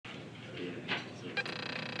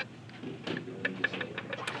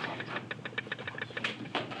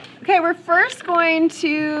Okay, we're first going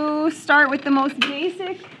to start with the most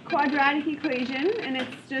basic quadratic equation, and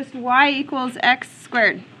it's just y equals x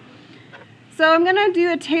squared. So I'm going to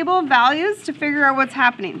do a table of values to figure out what's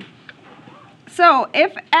happening. So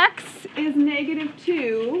if x is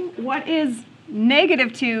 -2, what is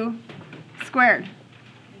 -2 squared?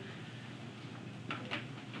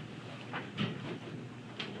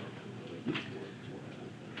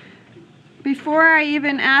 Before I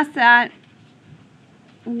even ask that,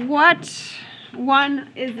 what one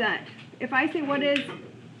is that? If I say what is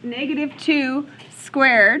 -2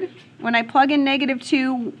 squared, when I plug in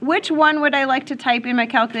 -2, which one would I like to type in my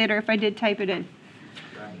calculator if I did type it in?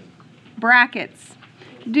 Brackets.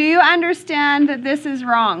 Do you understand that this is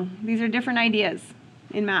wrong? These are different ideas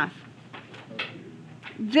in math.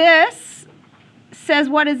 This says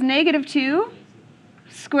what is -2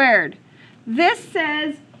 squared. This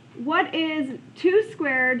says what is 2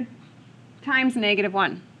 squared times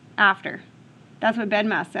 -1 after. That's what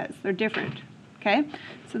BEDMAS says. They're different. Okay?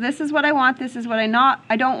 So this is what I want. This is what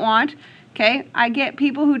I don't want. Okay? I get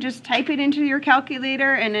people who just type it into your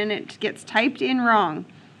calculator and then it gets typed in wrong.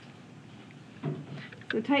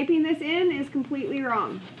 So typing this in is completely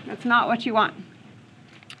wrong. That's not what you want.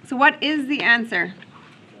 So what is the answer?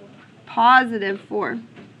 +4.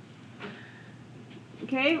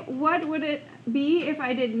 Okay? What would it be if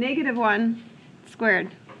I did -1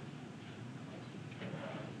 squared?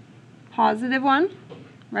 +1,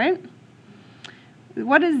 right?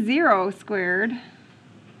 What is 0 squared?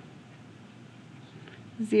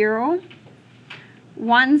 0.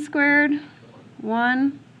 1 squared?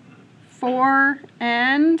 1. 4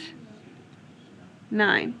 and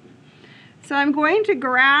 9. So I'm going to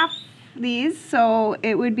graph these. So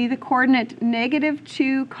it would be the coordinate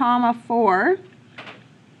 -2, 4.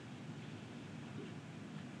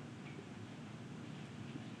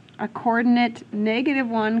 A coordinate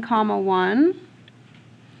 -1, 1.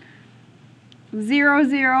 0,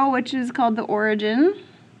 0, which is called the origin.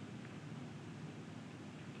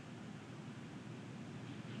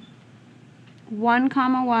 One,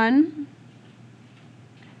 1,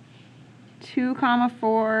 2,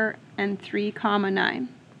 4, and 3, 9.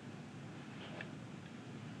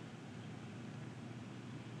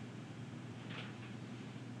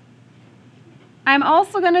 I'm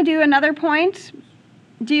also going to do another point.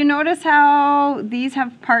 Do you notice how these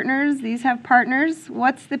have partners, these have partners?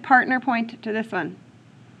 What's the partner point to this one?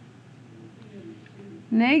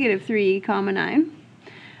 -3, 9.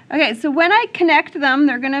 Okay, so when I connect them,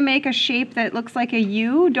 they're going to make a shape that looks like a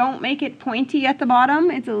U. Don't make it pointy at the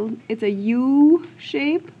bottom. It's a U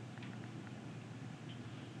shape.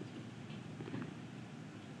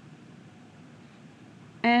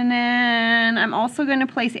 And then I'm also going to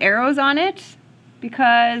place arrows on it,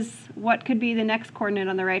 because what could be the next coordinate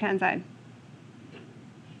on the right-hand side?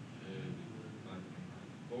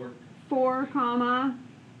 4,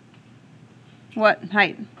 what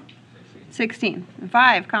height? 16.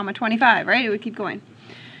 5, 25, right? It would keep going.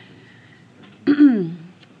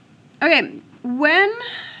 Okay, when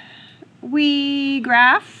we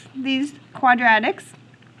graph these quadratics,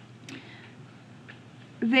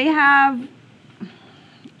 they have,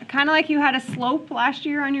 kind of like you had a slope last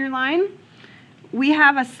year on your line, we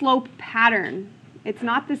have a slope pattern. It's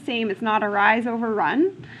not the same. It's not a rise over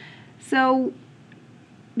run. So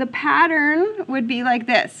the pattern would be like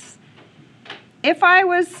this. If I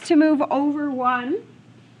was to move over 1,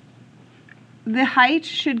 the height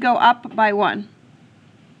should go up by 1.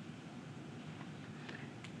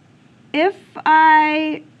 If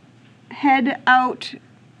I head out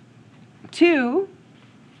 2,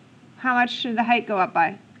 how much should the height go up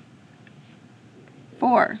by?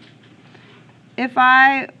 4. If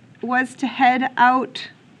I was to head out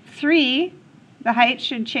 3, the height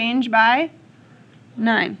should change by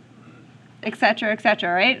 9, etc.,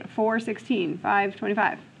 etc., right? 4, 16, 5,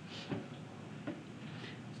 25.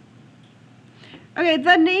 Okay,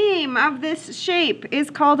 the name of this shape is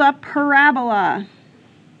called a parabola.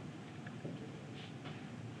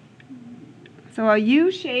 So a U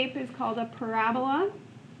shape is called a parabola.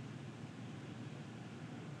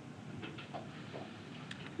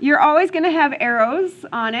 You're always going to have arrows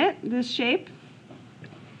on it, this shape.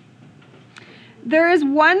 There is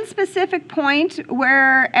one specific point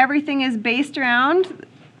where everything is based around,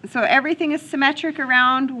 so everything is symmetric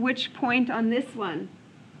around which point on this one?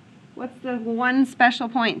 What's the one special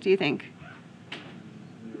point, do you think?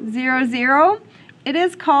 0, 0. It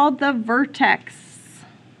is called the vertex.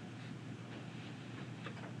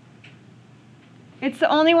 It's the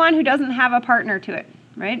only one who doesn't have a partner to it,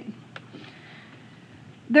 right?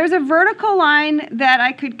 There's a vertical line that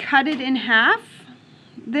I could cut it in half.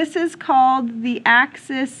 This is called the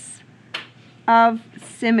axis of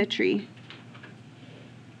symmetry.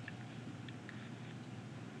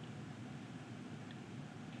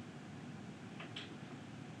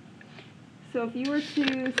 So if you were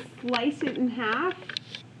to slice it in half,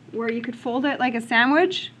 where you could fold it like a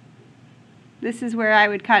sandwich, this is where I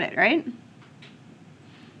would cut it, right?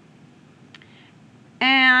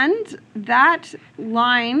 And that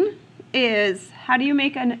line is, how do you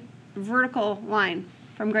make a vertical line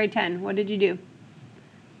from grade 10? What did you do? Do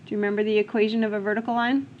you remember the equation of a vertical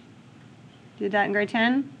line? Did that in grade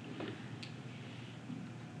 10?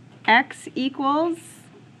 X equals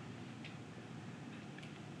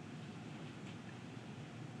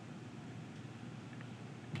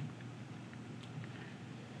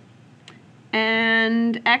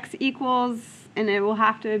and x equals, and it will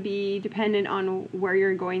have to be dependent on where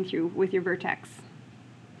you're going through with your vertex.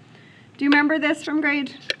 Do you remember this from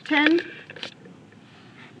grade 10?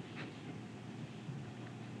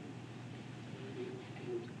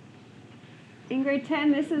 In grade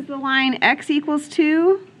 10, this is the line x equals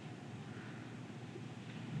 2,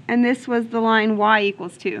 and this was the line y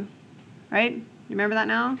equals 2, right? You remember that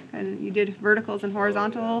now? And you did verticals and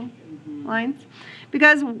horizontal lines?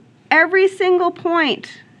 Because every single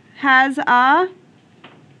point has a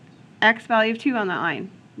x value of 2 on that line,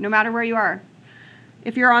 no matter where you are.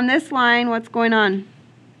 If you're on this line, what's going on?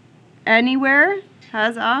 Anywhere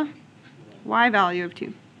has a y value of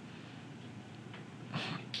 2.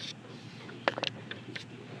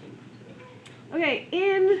 Okay,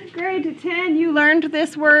 in grade 10, you learned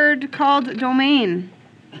this word called domain.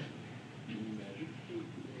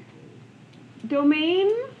 Domain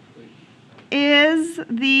is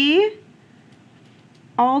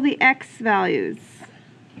all the x values,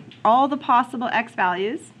 all the possible x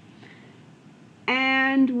values.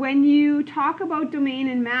 And when you talk about domain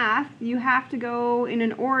in math, you have to go in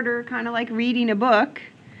an order, kind of like reading a book.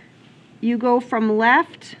 You go from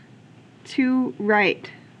left to right.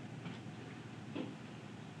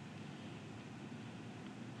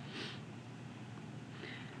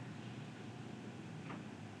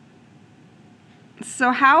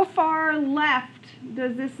 So how far left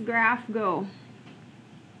does this graph go?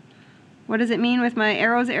 What does it mean with my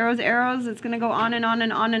arrows, arrows, arrows? It's going to go on and on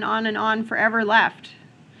and on and on and on forever left.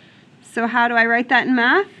 So how do I write that in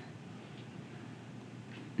math?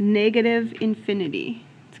 Negative infinity.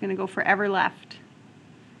 It's going to go forever left.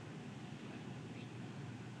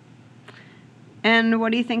 And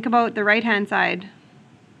what do you think about the right-hand side?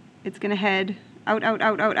 It's going to head out, out,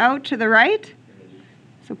 out, out, out to the right.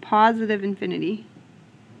 So positive infinity.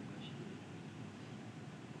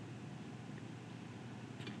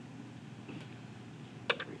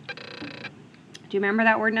 Do you remember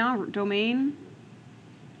that word now? Domain?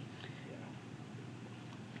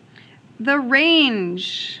 The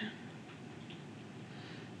range.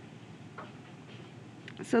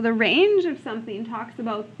 So the range of something talks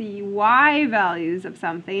about the y values of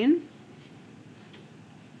something.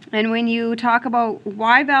 And when you talk about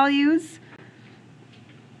y values,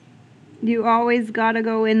 you always got to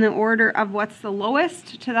go in the order of what's the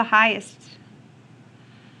lowest to the highest.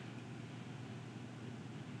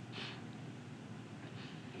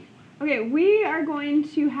 Okay, we are going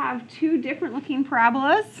to have two different looking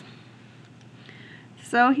parabolas.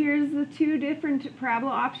 So here's the two different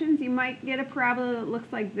parabola options. You might get a parabola that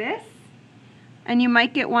looks like this, and you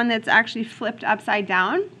might get one that's actually flipped upside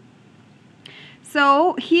down.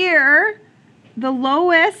 So here, the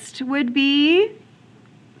lowest would be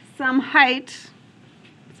some height,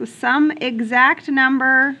 so some exact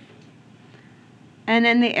number, and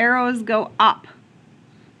then the arrows go up.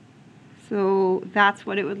 So that's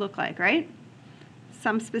what it would look like, right?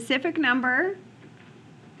 Some specific number,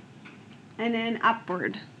 and then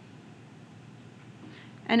upward.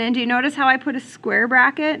 And then do you notice how I put a square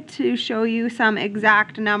bracket to show you some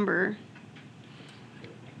exact number?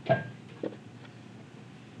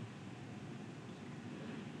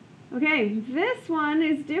 Okay, this one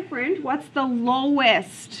is different. What's the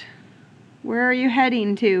lowest? Where are you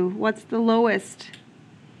heading to? What's the lowest?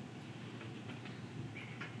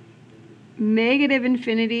 Negative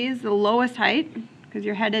infinity is the lowest height because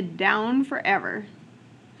you're headed down forever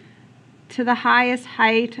to the highest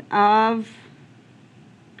height of,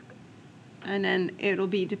 and then it'll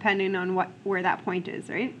be depending on where that point is,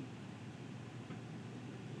 right?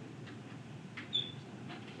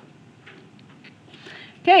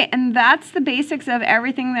 Okay, and that's the basics of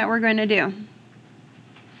everything that we're going to do.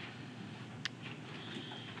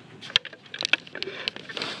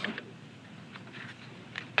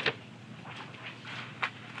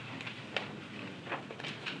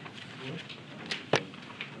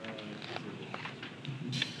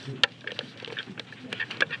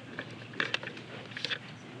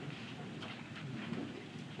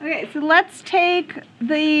 so let's take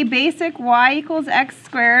the basic y equals x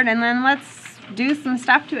squared and then let's do some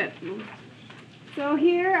stuff to it. So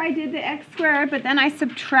here I did the x squared, but then I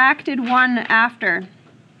subtracted 1 after.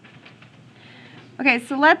 Okay,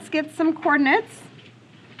 so let's get some coordinates.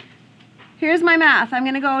 Here's my math. I'm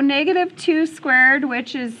going to go -2 squared,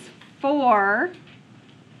 which is 4,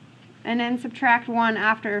 and then subtract 1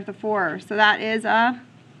 after the 4. So that is a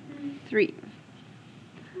 3.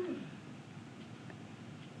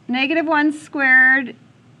 -1 squared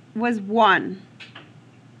was 1.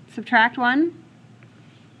 Subtract 1,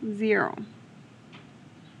 0.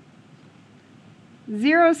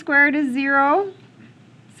 0 squared is 0.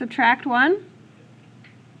 Subtract 1.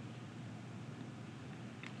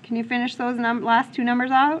 Can you finish those last two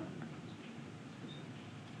numbers out?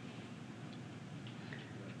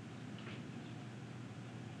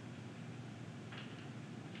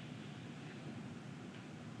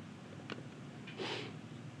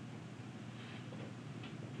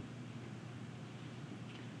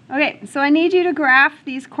 Okay, so I need you to graph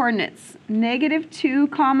these coordinates.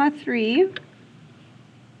 -2, 3,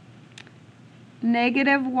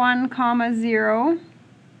 -1, 0,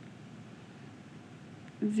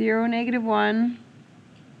 0, -1,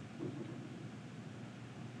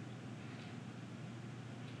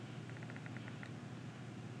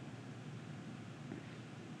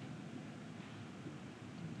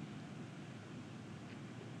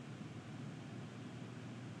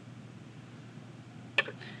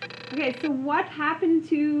 Okay, so what happened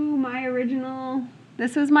to my original?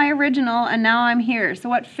 This was my original, and now I'm here. So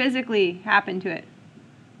what physically happened to it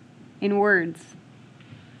in words?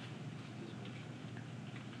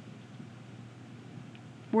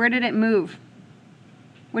 Where did it move?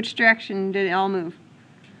 Which direction did it all move?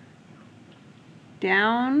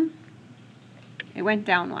 Down. It went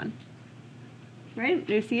down 1. Right?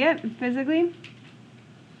 Do you see it physically?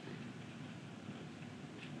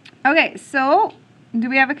 Okay, so do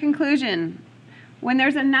we have a conclusion? When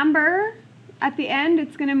there's a number at the end,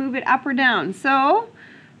 it's going to move it up or down. So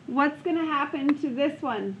what's going to happen to this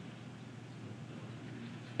one?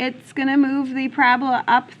 It's going to move the parabola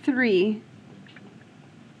up 3.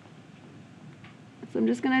 So I'm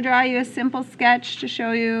just going to draw you a simple sketch to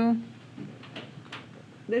show you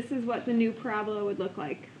this is what the new parabola would look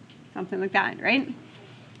like. Something like that, right?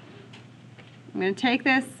 I'm going to take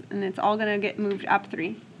this and it's all going to get moved up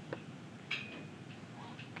 3.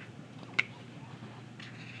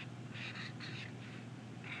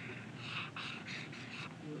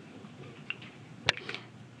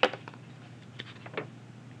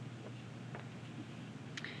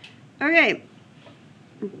 Okay,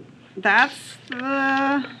 that's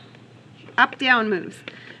the up-down moves.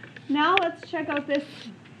 Now let's check out this.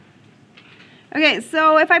 Okay,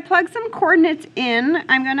 so if I plug some coordinates in,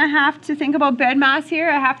 I'm going to have to think about bed mass here.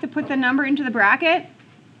 I have to put the number into the bracket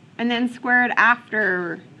and then square it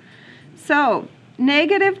after. So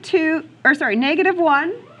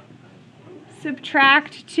 -1,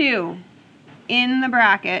 subtract 2 in the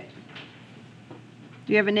bracket.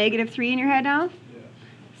 Do you have a -3 in your head now?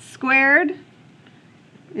 Squared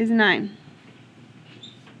is 9.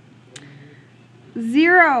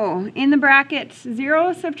 0 in the bracket.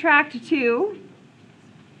 0 subtract 2.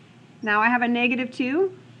 Now I have a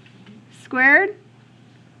 -2. Squared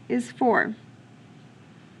is 4.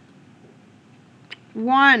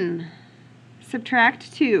 1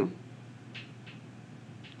 subtract 2.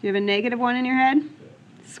 Do you have a -1 in your head?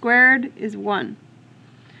 Squared is 1.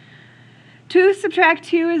 2 subtract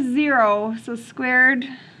 2 is 0, so squared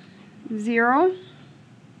 0.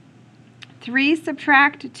 3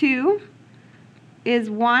 subtract 2 is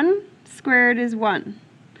 1. Squared is 1.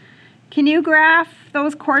 Can you graph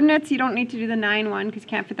those coordinates? You don't need to do the 9 one because you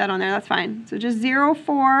can't fit that on there. That's fine. So just 0,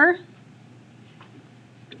 4,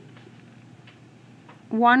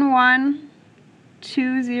 1, 1,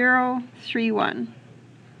 2, 0, 3, 1.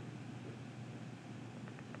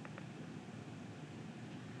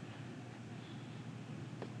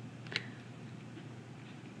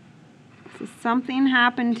 So something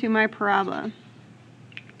happened to my parabola.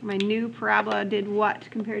 My new parabola did what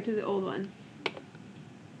compared to the old one?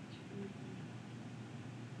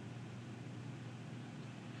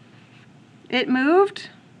 It moved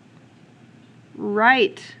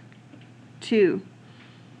right 2.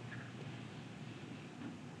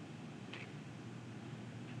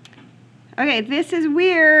 Okay, this is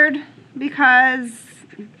weird because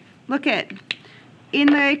look at in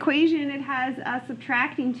the equation it has a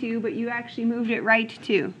subtracting 2, but you actually moved it right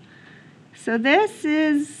 2. So this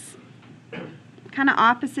is kind of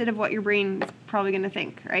opposite of what your brain is probably going to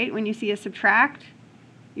think, right? When you see a subtract,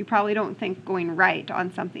 you probably don't think going right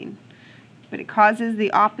on something. but it causes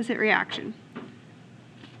the opposite reaction.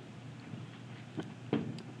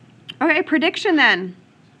 Okay, prediction then.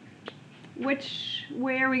 Which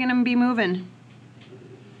way are we going to be moving?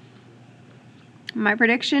 My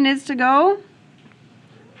prediction is to go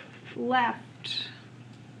left.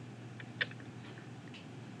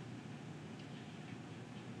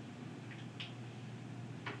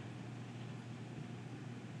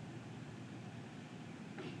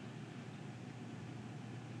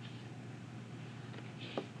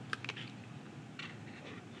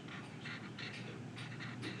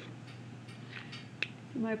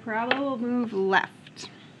 My parabola will move left.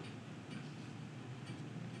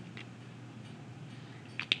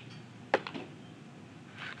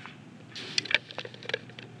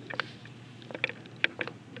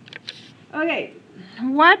 Okay,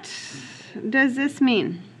 what does this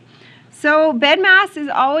mean? So bed mass is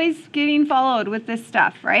always getting followed with this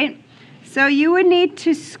stuff, right? So you would need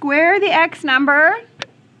to square the x number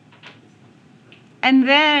and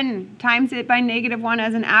then times it by -1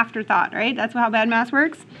 as an afterthought, right? That's how bad mass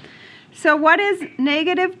works. So what is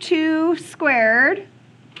 -2 squared?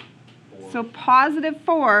 So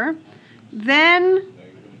 +4, then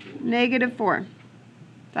 -4. Does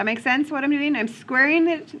that make sense what I'm doing? I'm squaring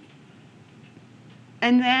it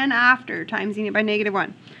and then after timesing it by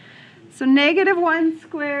 -1. So -1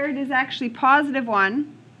 squared is actually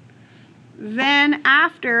 +1. Then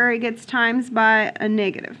after it gets times by a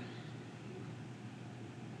negative.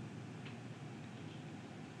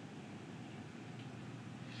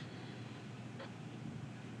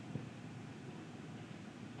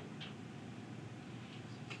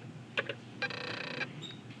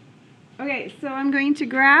 Okay, so I'm going to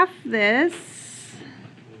graph this.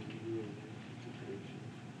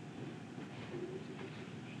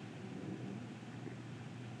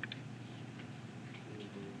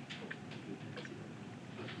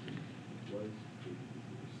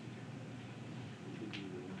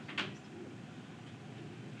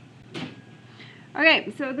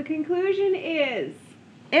 Okay, so the conclusion is,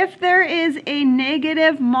 if there is a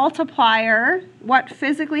negative multiplier, what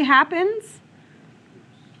physically happens?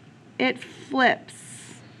 It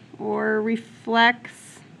flips or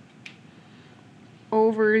reflects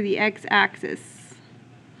over the x-axis.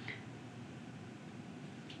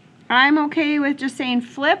 I'm okay with just saying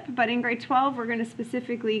flip, but in grade 12 we're going to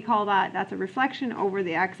specifically call that's a reflection over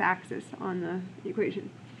the x-axis on the equation.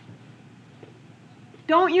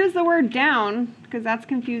 Don't use the word down because that's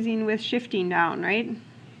confusing with shifting down, right?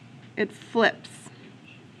 It flips.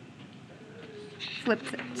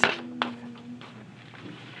 Flips it.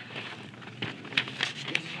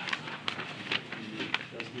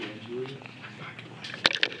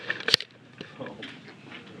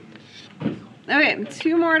 Okay,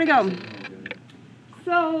 2 more to go.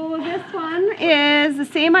 So this one is the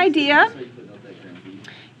same idea.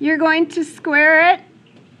 You're going to square it,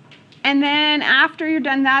 and then after you're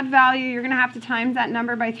done that value, you're going to have to times that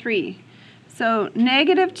number by 3. So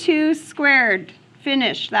 -2 squared,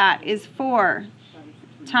 finish, that is 4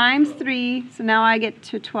 times 3, so now I get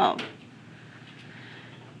to 12.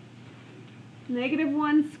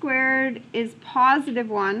 -1 squared is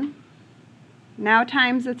 +1. Now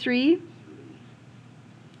times the 3.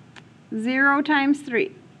 0 times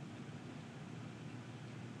 3.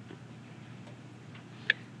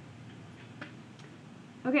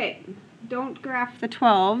 Okay, don't graph the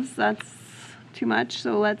 12s, that's too much,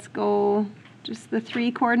 so let's go just the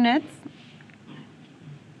 3 coordinates.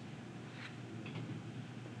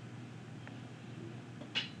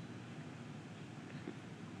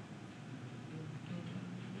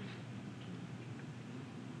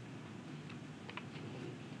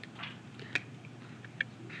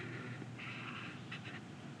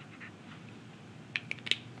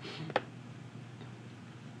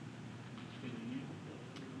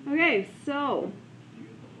 Okay, so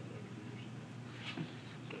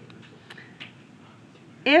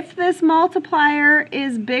if this multiplier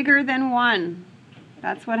is bigger than 1,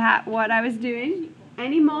 that's what I was doing.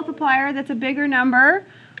 Any multiplier that's a bigger number,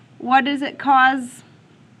 what does it cause?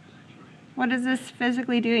 What is this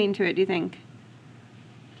physically doing to it, do you think?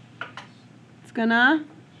 It's gonna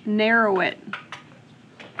narrow it.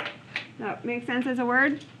 That makes sense as a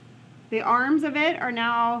word? The arms of it are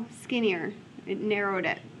now skinnier. It narrowed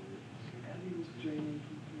it.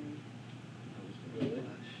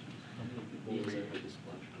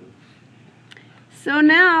 So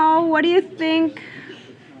now, what do you think?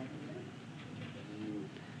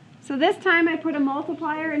 So this time I put a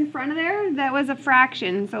multiplier in front of there that was a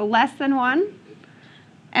fraction, so less than 1.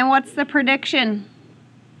 And what's the prediction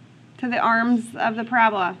to the arms of the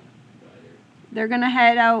parabola? They're going to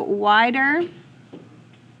head out wider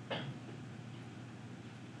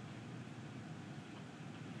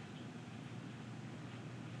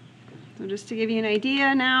So just to give you an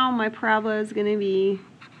idea now, my parabola is going to be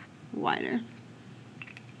wider.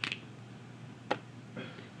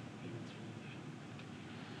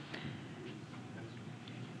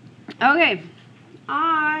 Okay,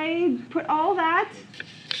 I put all that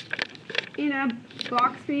in a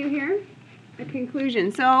box for you here, a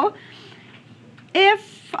conclusion. So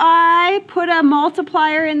if I put a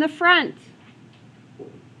multiplier in the front,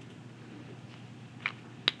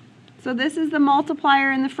 so this is the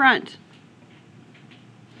multiplier in the front.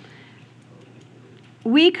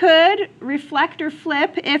 We could reflect or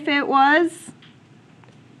flip if it was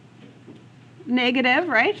negative,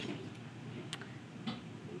 right?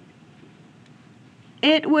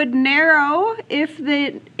 It would narrow if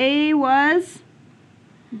the A was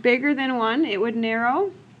bigger than 1. It would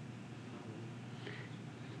narrow.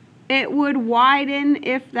 It would widen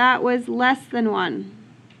if that was less than 1.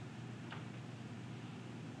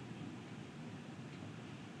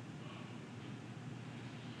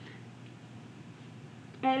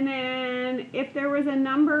 And then if there was a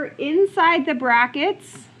number inside the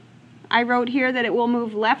brackets, I wrote here that it will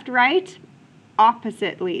move left, right,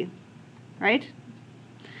 oppositely, right?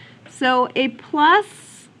 So a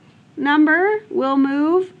plus number will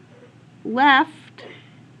move left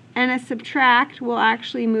and a subtract will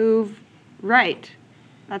actually move right.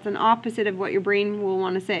 That's an opposite of what your brain will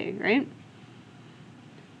want to say, right?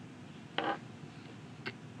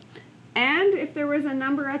 And if there was a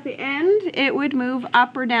number at the end, it would move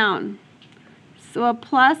up or down. So a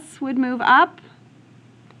plus would move up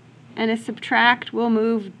and a subtract will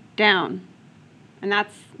move down. And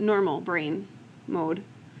that's normal brain mode.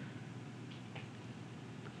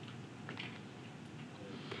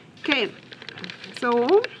 Okay,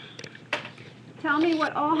 so tell me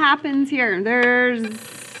what all happens here. There's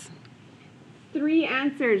 3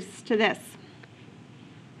 answers to this.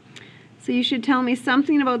 So you should tell me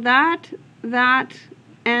something about that, that,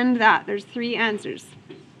 and that. There's 3 answers.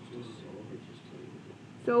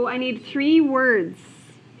 So I need 3 words.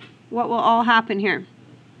 What will all happen here?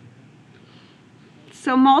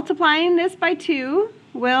 So multiplying this by 2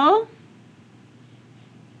 will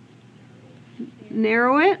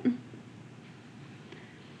narrow it.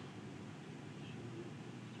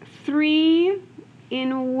 3,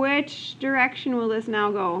 in which direction will this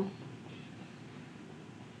now go?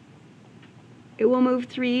 It will move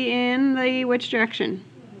 3 in the which direction?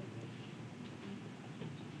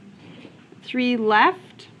 3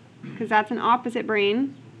 left, because that's an opposite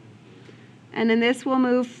brain. And then this will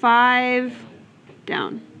move 5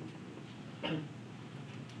 down.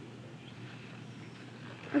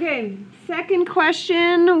 Okay, second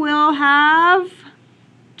question will have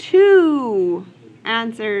 2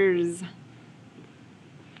 answers.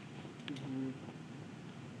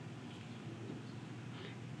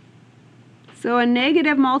 So a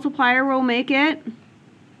negative multiplier will make it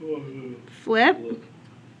flip.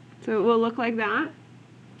 So it will look like that.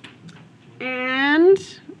 And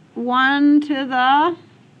 1 to the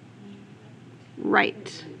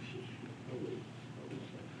right.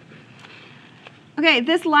 Okay,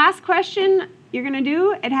 this last question you're going to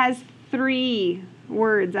do, it has 3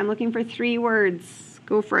 words. I'm looking for 3 words.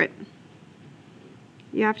 Go for it.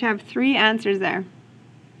 You have to have 3 answers there.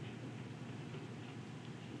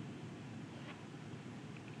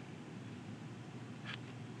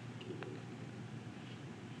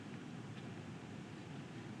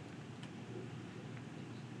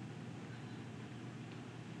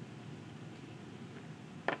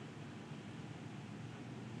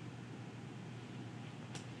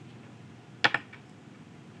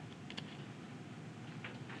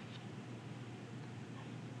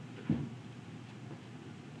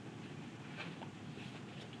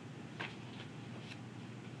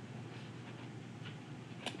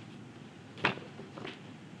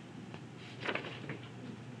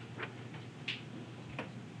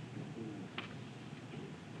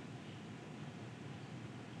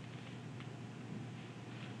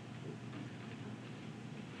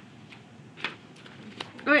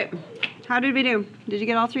 Okay, how did we do? Did you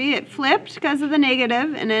get all 3? It flipped because of the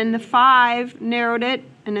negative, and then the 5 narrowed it,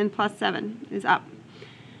 and then plus 7 is up.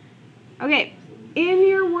 Okay, in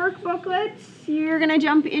your work booklet, you're going to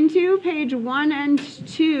jump into page 1 and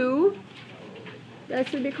 2.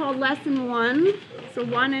 This would be called lesson 1. So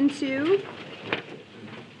 1 and 2.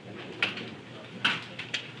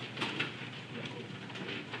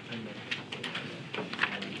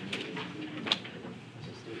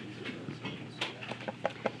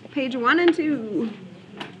 Page 1 and 2.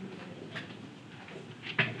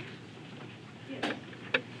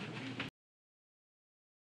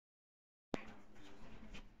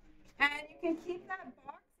 And you can keep that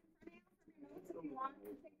box in front of you for your notes if you want to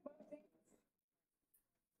think about things.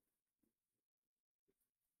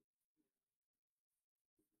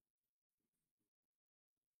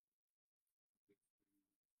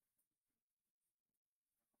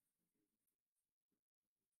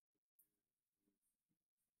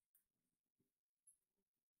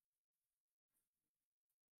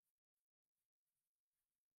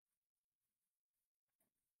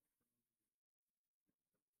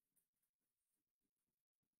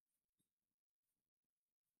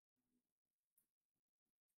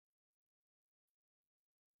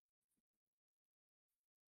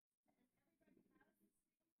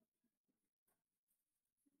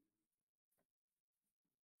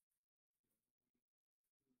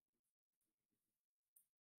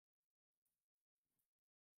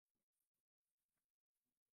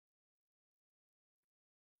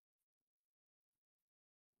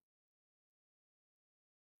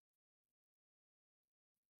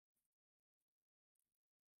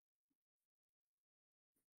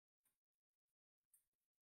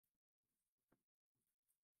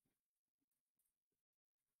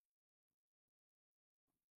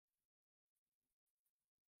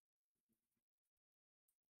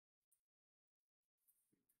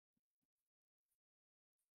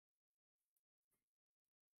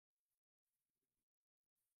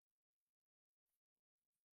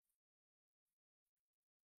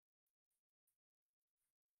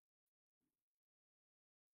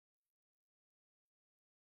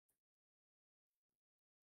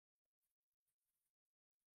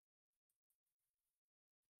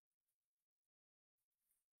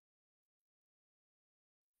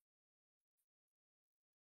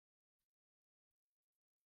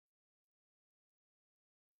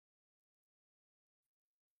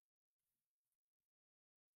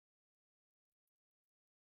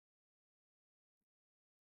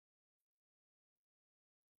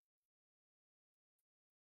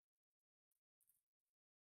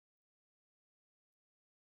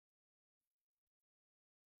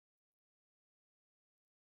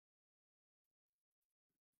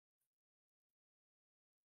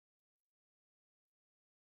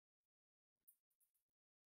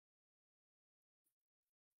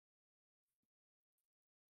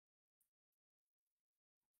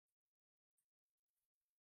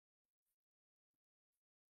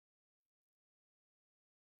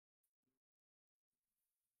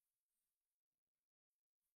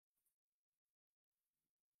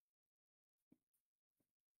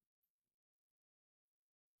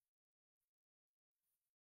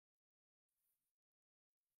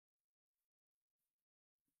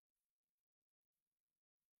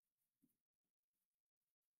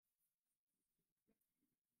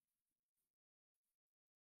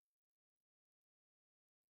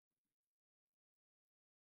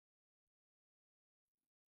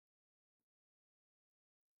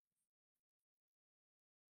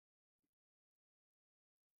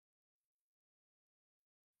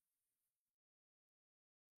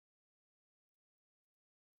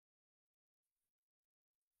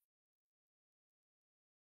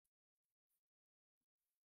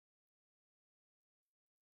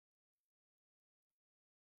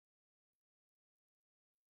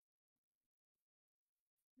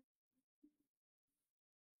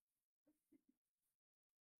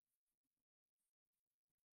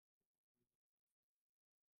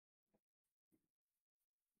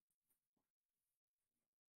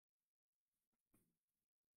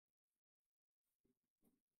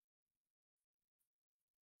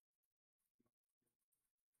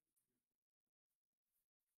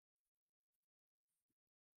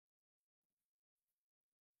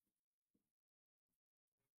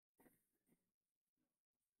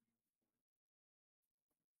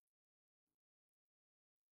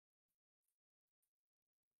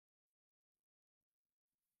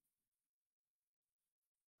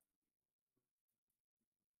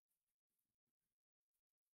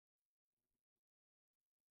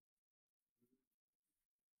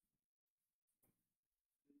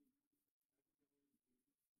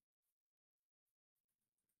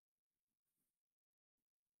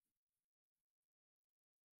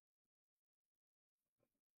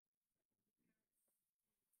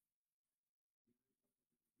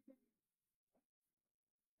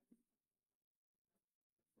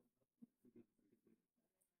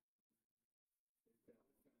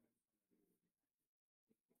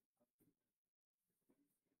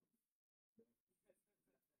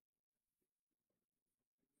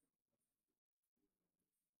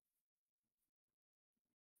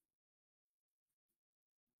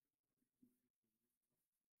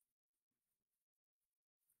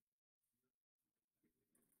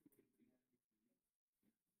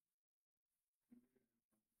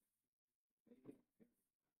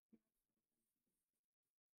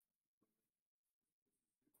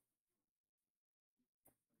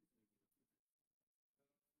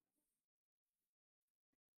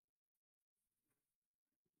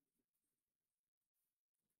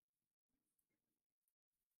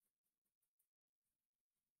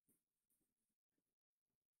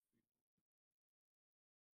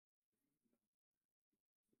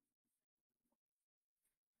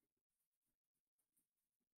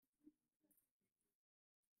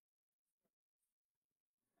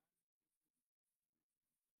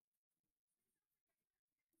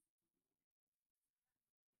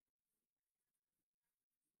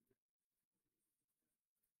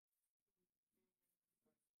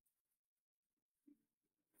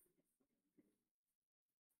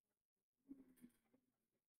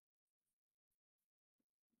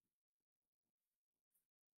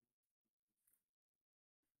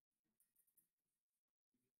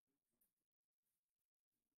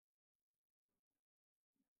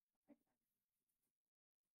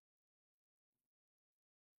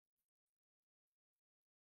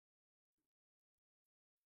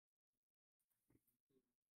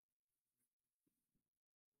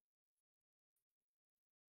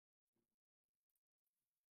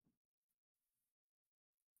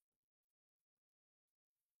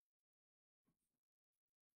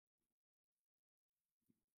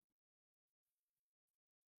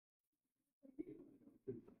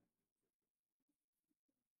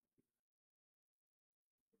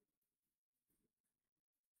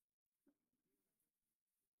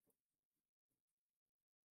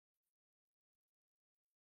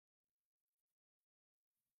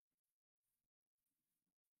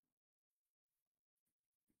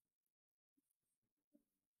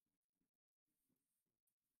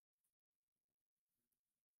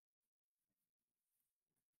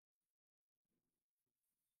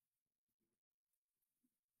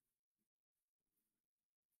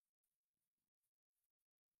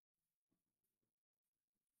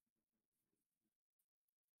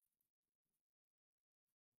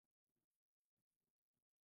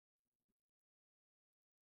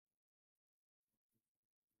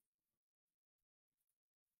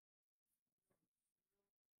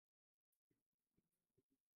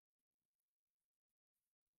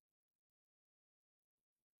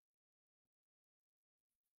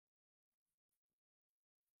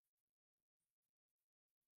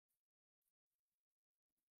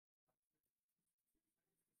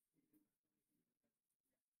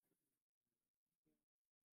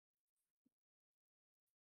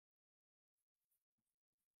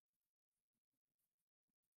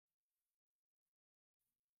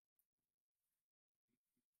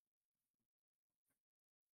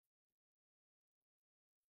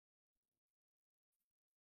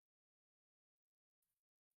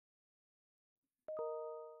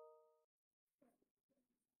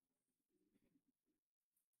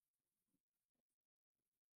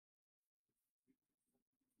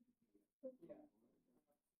 Yeah.